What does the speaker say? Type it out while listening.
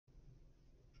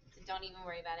don't even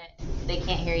worry about it. They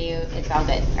can't hear you. It's all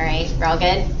good. All right, we're all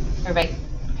good? Everybody?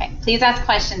 Okay, please ask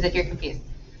questions if you're confused.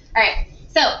 All right,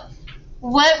 so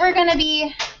what we're going to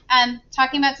be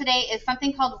talking about today is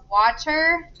something called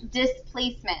water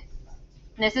displacement.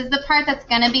 And this is the part that's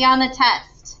going to be on the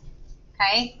test.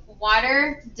 Okay,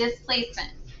 water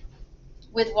displacement.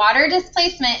 With water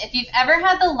displacement, if you've ever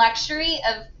had the luxury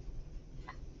of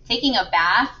taking a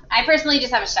bath, I personally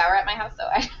just have a shower at my house, so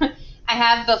I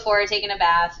have before taken a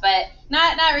bath, but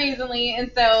not recently.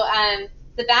 And so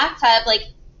the bathtub, like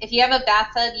if you have a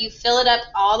bathtub, you fill it up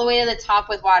all the way to the top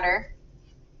with water,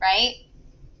 right?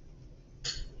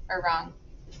 Or wrong?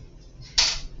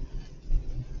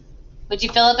 Would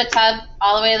you fill up a tub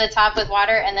all the way to the top with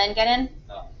water and then get in?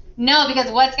 No,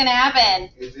 because what's going to happen?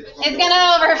 It's going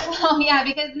to overflow. Yeah,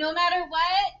 because no matter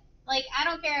what, like I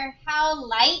don't care how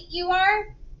light you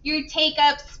are, you take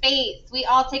up space. We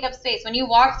all take up space. When you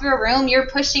walk through a room, you're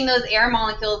pushing those air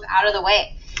molecules out of the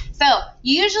way. So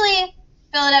you usually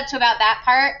fill it up to about that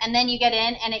part, and then you get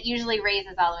in, and it usually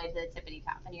raises all the way to the tippity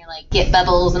top, and you're like, get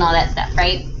bubbles and all that stuff,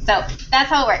 right? So that's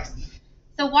how it works.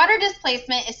 So water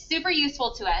displacement is super useful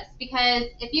to us because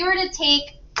if you were to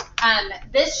take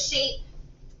this shape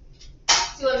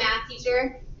to a math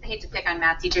teacher, I hate to pick on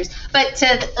math teachers, but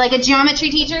to like a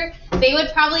geometry teacher, they would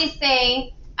probably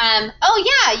say, oh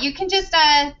yeah, you can just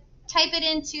type it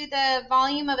into the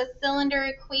volume of a cylinder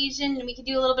equation, and we could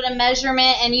do a little bit of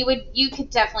measurement, and you could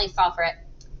definitely solve for it.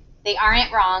 They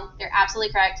aren't wrong. They're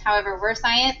absolutely correct. However, we're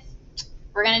science.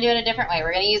 We're going to do it a different way.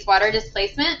 We're going to use water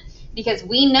displacement because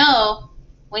we know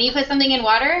when you put something in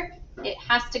water, it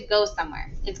has to go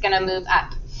somewhere. It's going to move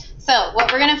up. So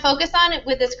what we're going to focus on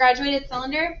with this graduated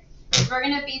cylinder is we're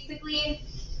going to basically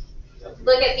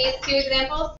look at these two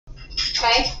examples.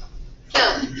 Okay?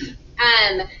 So,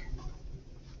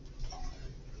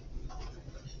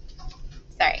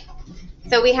 sorry.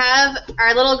 So we have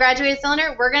our little graduated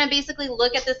cylinder. We're going to basically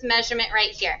look at this measurement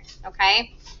right here,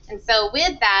 okay? And so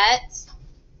with that,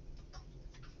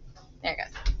 there it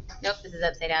goes. Nope, this is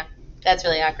upside down. That's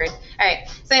really awkward. All right,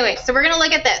 so anyway, so we're going to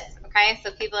look at this, okay?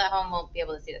 So people at home won't be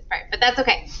able to see this part, but that's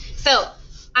okay. So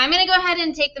I'm going to go ahead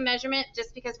and take the measurement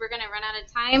just because we're going to run out of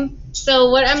time.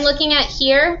 So what I'm looking at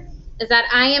here is that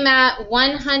I am at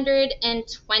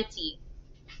 120.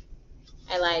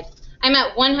 I lied. I'm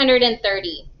at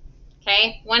 130.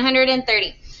 Okay,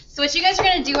 130. So what you guys are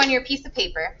going to do on your piece of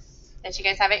paper that you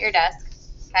guys have at your desk,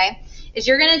 okay, is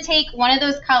you're going to take one of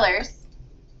those colors.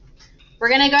 We're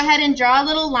going to go ahead and draw a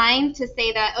little line to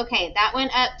say that, okay, that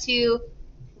went up to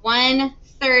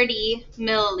 130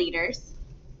 milliliters.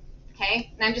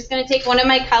 Okay, and I'm just going to take one of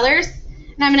my colors,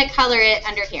 and I'm going to color it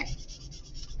under here.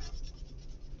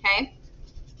 Okay.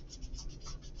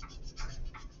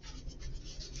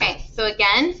 Okay, so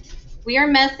again, we are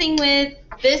messing with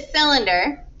this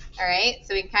cylinder, all right?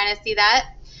 So we can kind of see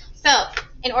that. So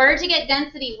in order to get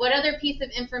density, what other piece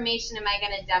of information am I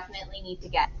going to definitely need to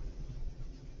get?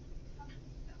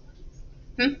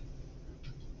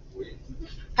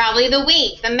 Probably the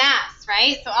weight, the mass,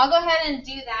 right? So I'll go ahead and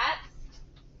do that.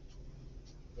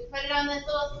 We put it on this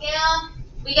little scale.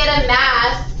 We get a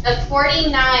mass of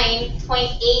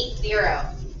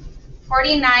 49.80.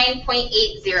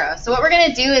 49.80. So what we're going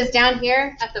to do is down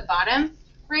here at the bottom,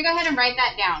 we're going to go ahead and write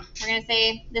that down. We're going to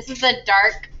say, this is the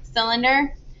dark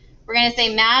cylinder. We're going to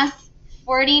say mass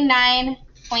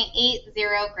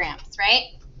 49.80 grams,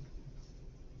 right?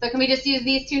 So can we just use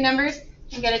these two numbers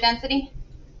and get a density?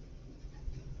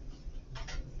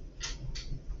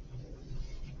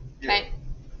 Okay.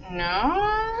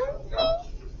 No.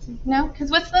 No,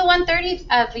 because what's the 130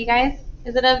 of, you guys?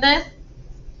 Is it of this?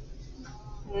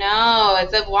 No,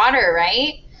 it's of water,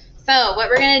 right? So what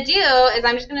we're going to do is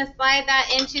I'm just going to slide that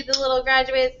into the little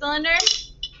graduated cylinder.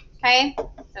 Okay,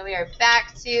 so we are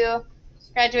back to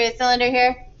graduated cylinder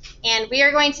here. And we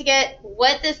are going to get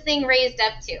what this thing raised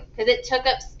up to because it took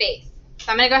up space.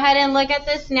 So I'm going to go ahead and look at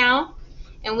this now.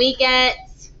 And we get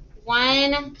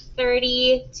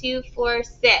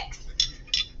 130.246.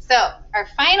 So our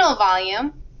final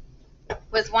volume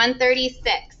was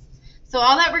 136. So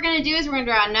all that we're going to do is we're going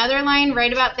to draw another line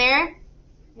right about there,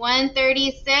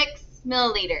 136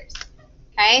 milliliters,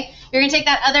 okay? You're going to take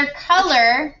that other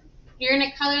color, you're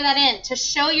going to color that in to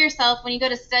show yourself when you go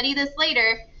to study this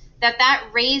later that that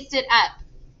raised it up,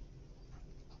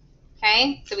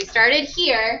 okay? So we started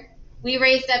here, we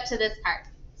raised up to this part.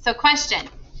 So question,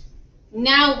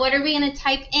 now what are we going to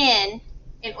type in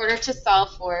order to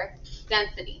solve for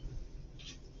density?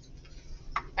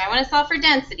 If I want to solve for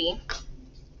density,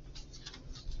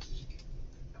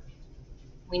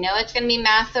 we know it's going to be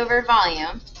mass over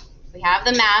volume. We have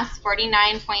the mass,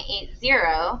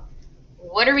 49.80.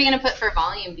 What are we going to put for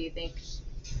volume, do you think?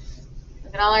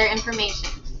 Look at all our information.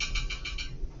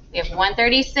 We have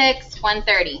 136,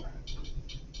 130.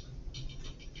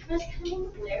 That's kind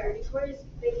of glare before his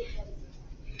big head.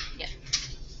 Yeah.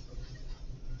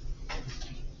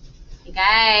 You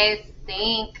guys,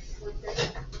 think.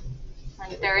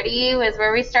 130 was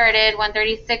where we started.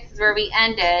 136 is where we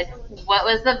ended. What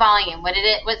was the volume? What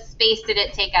space did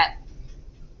it take up?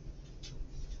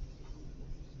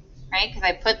 Right? Because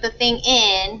I put the thing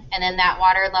in, and then that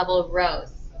water level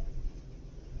rose.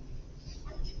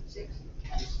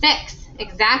 6,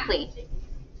 exactly.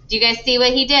 Do you guys see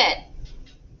what he did?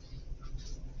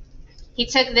 He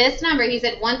took this number, he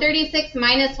said 136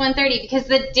 minus 130, because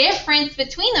the difference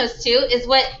between those two is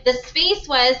what the space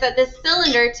was that this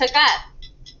cylinder took up.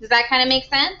 Does that kind of make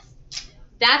sense?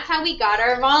 That's how we got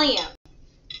our volume.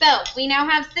 So we now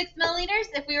have 6 milliliters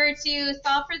if we were to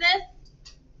solve for this.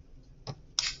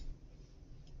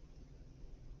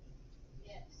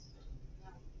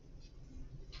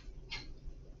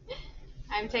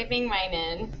 I'm typing mine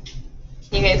in.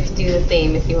 You guys could do the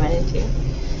same if you wanted to.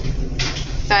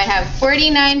 So I have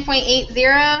 49.80,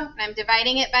 and I'm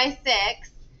dividing it by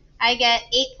 6. I get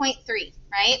 8.3,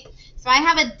 right? So I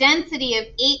have a density of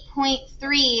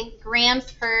 8.3 grams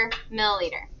per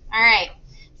milliliter. All right.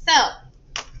 So I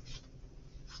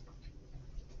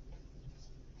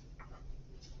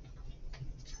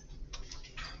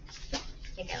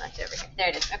think I left it over here. There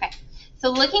it is. Okay. So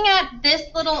looking at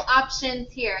this little options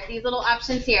here, these little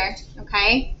options here,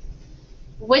 okay,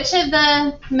 which of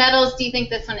the metals do you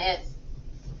think this one is?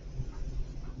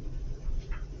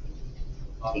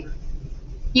 Copper.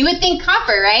 You would think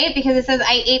copper, right? Because it says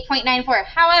 8.94.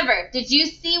 However, did you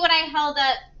see what I held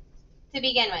up to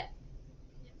begin with?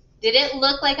 Did it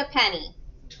look like a penny?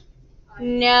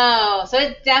 No. So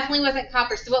it definitely wasn't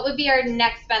copper. So what would be our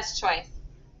next best choice?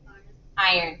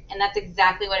 Iron. And that's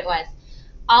exactly what it was.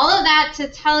 All of that to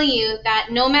tell you that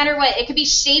no matter what, it could be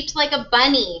shaped like a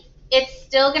bunny. It's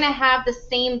still going to have the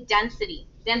same density.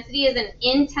 Density is an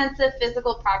intensive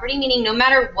physical property, meaning no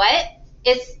matter what,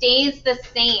 it stays the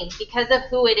same because of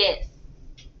who it is.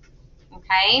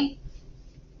 Okay?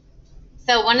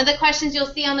 So one of the questions you'll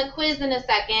see on the quiz in a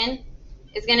second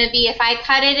is going to be, if I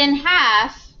cut it in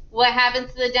half, what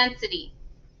happens to the density?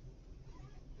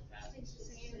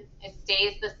 It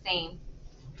stays the same,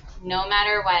 no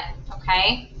matter what,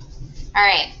 okay? All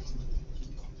right.